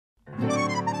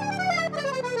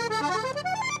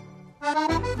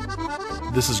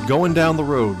This is Going Down the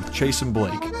Road with Chase and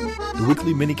Blake, the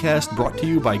weekly minicast brought to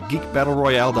you by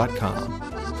GeekBattleRoyale.com.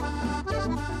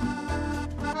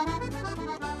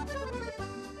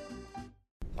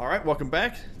 All right, welcome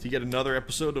back to yet another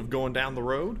episode of Going Down the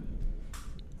Road.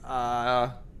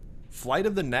 Flight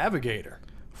of the Navigator.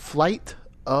 Flight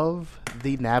of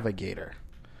the Navigator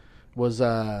was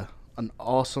an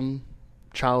awesome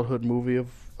childhood movie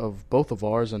of both of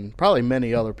ours and probably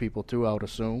many other people too, I would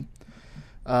assume.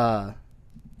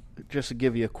 Just to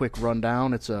give you a quick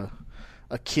rundown, it's a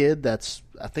kid that's,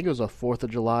 I think it was a 4th of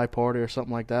July party or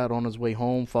something like that, on his way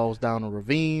home, falls down a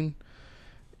ravine.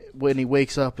 When he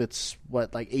wakes up, it's,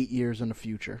 like 8 years in the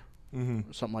future, or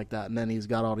something like that. And then he's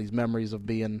got all these memories of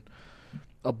being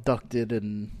abducted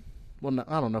and, well,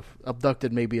 I don't know if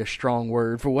abducted may be a strong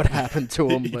word for what happened to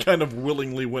him. He kind of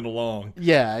willingly went along.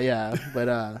 Yeah.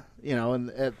 But,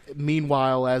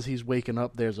 meanwhile, as he's waking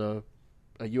up, there's a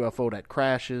UFO that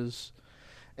crashes,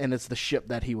 and it's the ship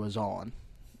that he was on.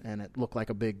 And it looked like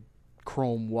a big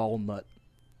chrome walnut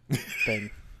thing.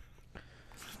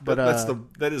 But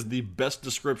that is the best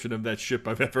description of that ship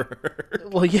I've ever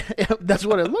heard. Well, yeah, that's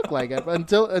what it looked like.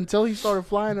 Until he started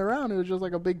flying around, it was just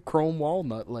like a big chrome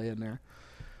walnut laying there.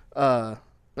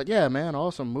 But yeah, man,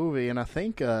 awesome movie. And I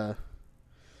think, I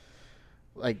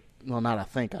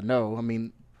know. I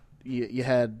mean, you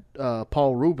had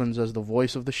Paul Rubens as the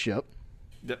voice of the ship.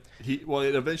 It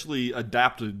eventually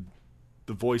adapted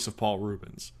the voice of Paul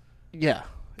Rubens. Yeah,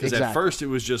 because at first it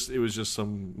was just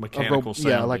some mechanical sound.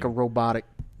 Yeah, like a robotic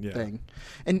thing.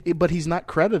 But he's not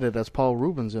credited as Paul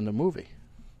Rubens in the movie.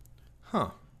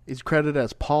 Huh? He's credited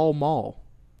as Paul Mall.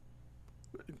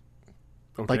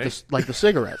 Okay. Like the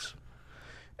cigarettes.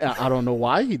 I don't know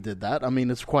why he did that. I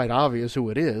mean, it's quite obvious who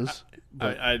it is.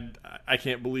 I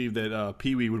can't believe that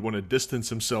Pee-wee would want to distance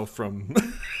himself from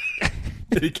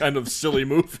any kind of silly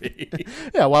movie.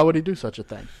 Yeah, why would he do such a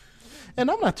thing?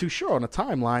 And I'm not too sure on the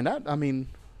timeline.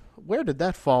 Where did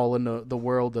that fall in the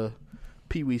world of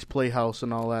Pee-wee's Playhouse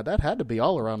and all that? That had to be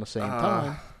all around the same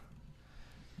time.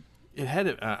 It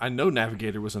had. I know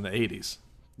Navigator was in the 80s.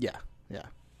 Yeah.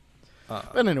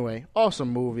 But anyway,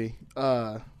 awesome movie.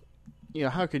 How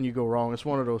can you go wrong? It's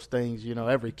one of those things,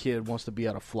 every kid wants to be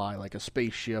able to fly like a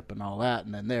spaceship and all that,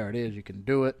 and then there it is, you can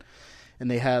do it. And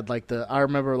they had I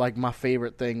remember my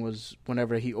favorite thing was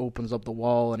whenever he opens up the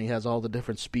wall and he has all the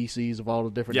different species of all the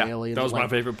different aliens. That was my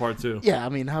favorite part too. Yeah, I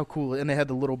mean, how cool. And they had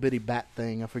the little bitty bat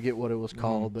thing. I forget what it was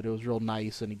called, but it was real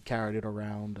nice, and he carried it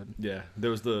around. And yeah, there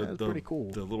was the pretty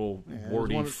cool. The little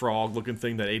warty frog looking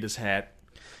thing that ate his hat.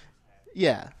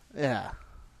 Yeah.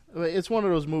 It's one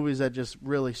of those movies that just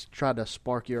really tried to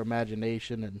spark your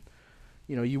imagination, and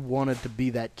you wanted to be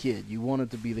that kid. You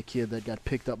wanted to be the kid that got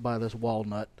picked up by this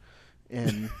walnut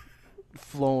and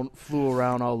flew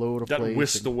around all over the place. Got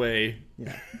whisked away.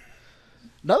 Yeah.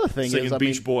 Another thing singing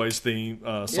Beach Boys theme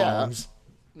songs.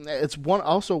 Yeah, it's one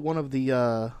of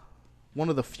the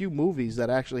few movies that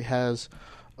actually has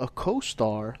a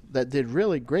co-star that did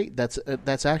really great.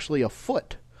 That's actually a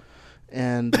foot,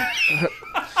 and.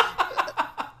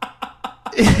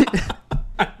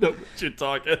 I know what you're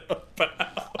talking about.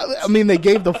 I mean, they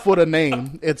gave the foot a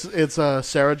name. It's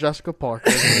Sarah Jessica Parker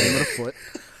is the name of the foot.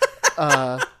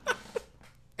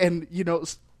 And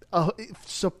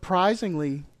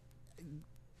surprisingly,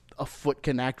 a foot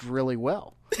can act really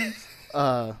well.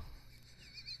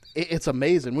 It's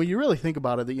amazing when you really think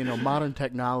about it. That modern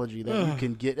technology that you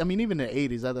can get. I mean, even in the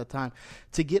 80s at that time,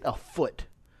 to get a foot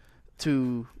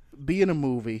to be in a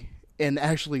movie and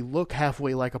actually look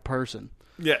halfway like a person.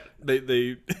 Yeah,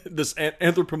 they this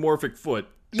anthropomorphic foot.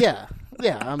 Yeah.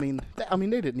 I mean,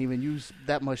 they didn't even use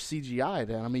that much CGI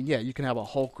then. I mean, yeah, you can have a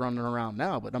Hulk running around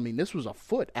now, but I mean, this was a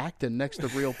foot acting next to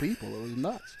real people. It was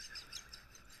nuts,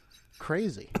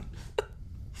 crazy.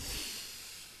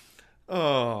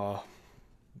 Oh,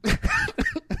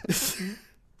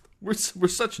 we're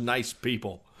such nice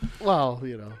people. Well,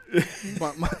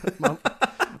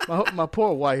 my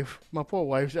poor wife.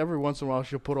 Every once in a while,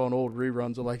 she'll put on old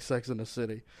reruns of Sex and the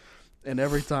City, and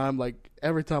every time I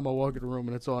walk in the room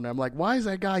and it's on there, I'm like, why is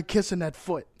that guy kissing that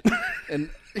foot? And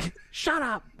shut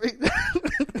up.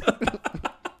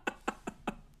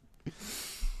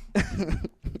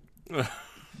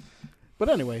 But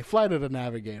anyway, Flight of the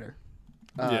Navigator.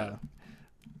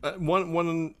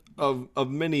 One of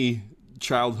many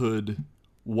childhood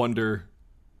wonder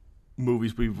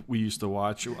movies we used to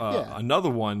watch. Another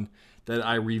one that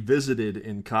I revisited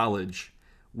in college,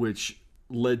 which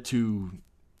led to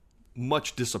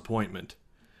much disappointment,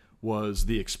 was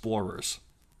The Explorers.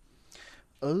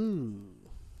 Oh.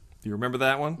 Do you remember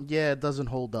that one? Yeah, it doesn't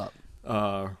hold up.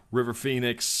 River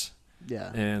Phoenix,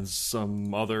 Yeah. And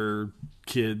some other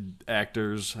kid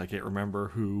actors, I can't remember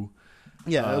who.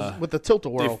 Yeah, it was with the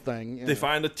tilt-a-whirl thing. Yeah. They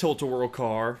find a tilt-a-whirl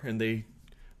car, and they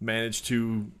manage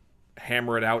to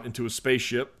hammer it out into a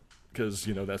spaceship, because,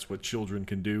 that's what children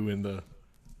can do in the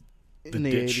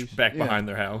ditch 80s. back behind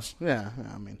their house. Yeah,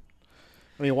 I mean,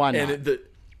 why not? And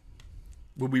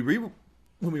when we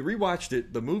rewatched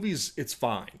it, the movie's it's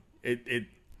fine. It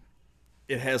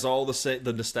has all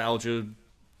the nostalgia,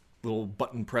 little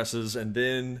button presses, and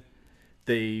then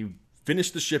they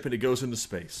finish the ship and it goes into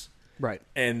space. Right.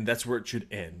 And that's where it should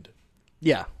end.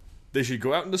 Yeah. They should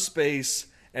go out into space,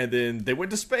 and then they went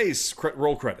to space,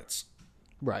 roll credits.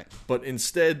 Right. But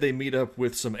instead, they meet up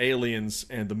with some aliens,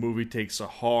 and the movie takes a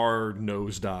hard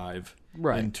nosedive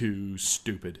into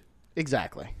stupid.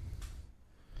 Exactly.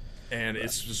 And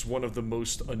it's just one of the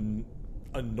most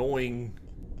annoying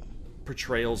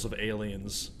portrayals of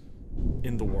aliens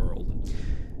in the world.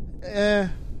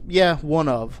 Yeah, one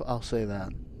of. I'll say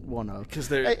that. One of. Because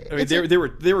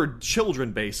they were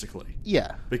children, basically.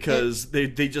 Yeah. Because they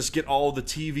just get all the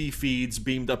TV feeds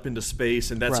beamed up into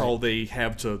space, and that's all they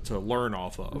have to learn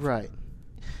off of. Right.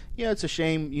 Yeah, it's a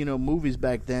shame, movies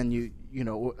back then,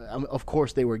 of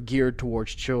course they were geared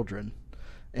towards children.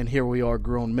 And here we are,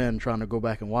 grown men, trying to go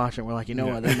back and watch it. And we're like,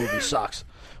 what, that movie sucks.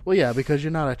 Well, yeah, because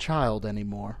you're not a child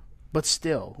anymore. But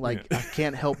still, I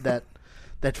can't help that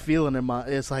feeling in my...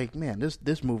 It's like, man,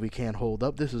 this movie can't hold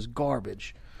up. This is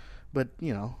garbage. But,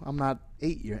 I'm not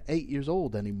 8 years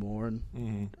old anymore.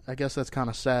 And I guess that's kind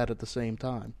of sad at the same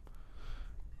time.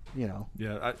 Yeah,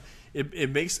 it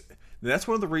makes... That's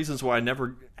one of the reasons why I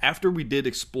never... After we did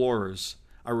Explorers,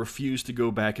 I refused to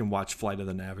go back and watch Flight of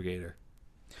the Navigator.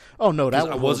 Oh no, that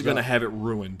one I wasn't going to have it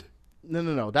ruined.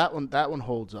 No. That one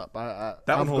holds up. That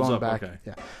one holds up. Okay.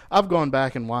 Yeah, I've gone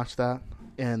back and watched that,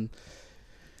 and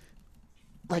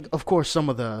of course, some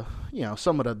of the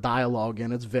dialogue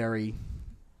in it's very,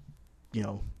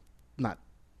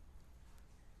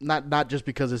 not just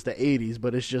because it's the 80s,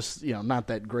 but it's just not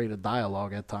that great a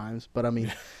dialogue at times. But I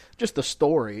mean, just the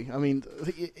story. I mean,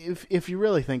 if you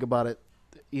really think about it.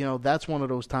 That's one of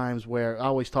those times where I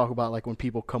always talk about when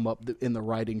people come up in the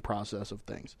writing process of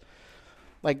things.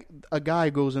 Like a guy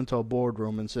goes into a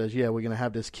boardroom and says, yeah, we're going to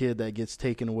have this kid that gets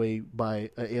taken away by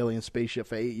an alien spaceship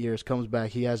for 8 years, comes back,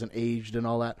 he hasn't aged and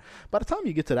all that. By the time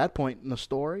you get to that point in the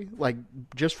story,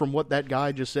 just from what that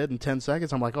guy just said in 10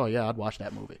 seconds, I'm like, oh yeah, I'd watch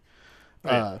that movie.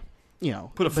 Right.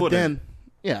 Put a foot in.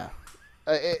 Yeah.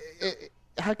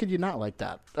 How could you not like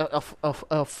that?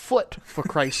 A foot, for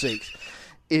Christ's sakes.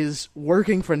 Is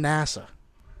working for NASA,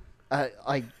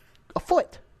 a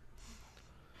foot.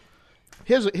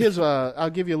 Here's I'll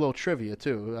give you a little trivia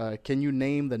too. Can you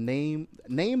name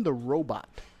the robot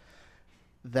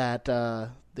that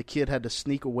the kid had to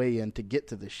sneak away in to get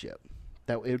to the ship?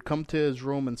 That it would come to his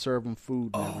room and serve him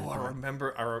food. Oh, I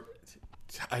remember.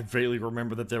 I vaguely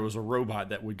remember that there was a robot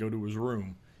that would go to his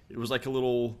room. It was like a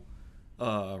little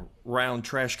round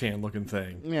trash can looking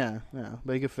thing. Yeah,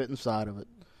 but he could fit inside of it.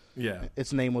 Yeah.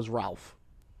 Its name was Ralph.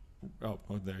 Oh,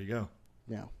 well, there you go.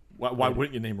 Yeah. Why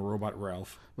wouldn't you name a robot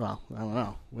Ralph? Well, I don't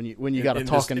know. When you got a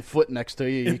talking foot next to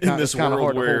you, it's kind of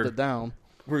hard to hold it down.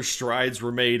 Where strides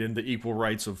were made in the equal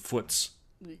rights of foots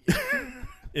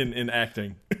in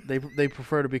acting. They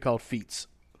prefer to be called feets.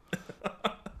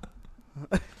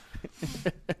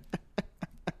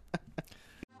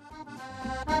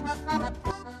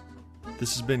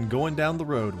 This has been Going Down the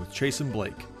Road with Chase and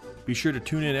Blake. Be sure to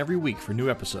tune in every week for new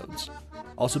episodes.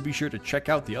 Also be sure to check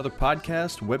out the other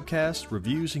podcasts, webcasts,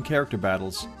 reviews, and character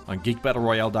battles on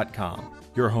geekbattleroyale.com,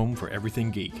 your home for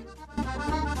everything geek.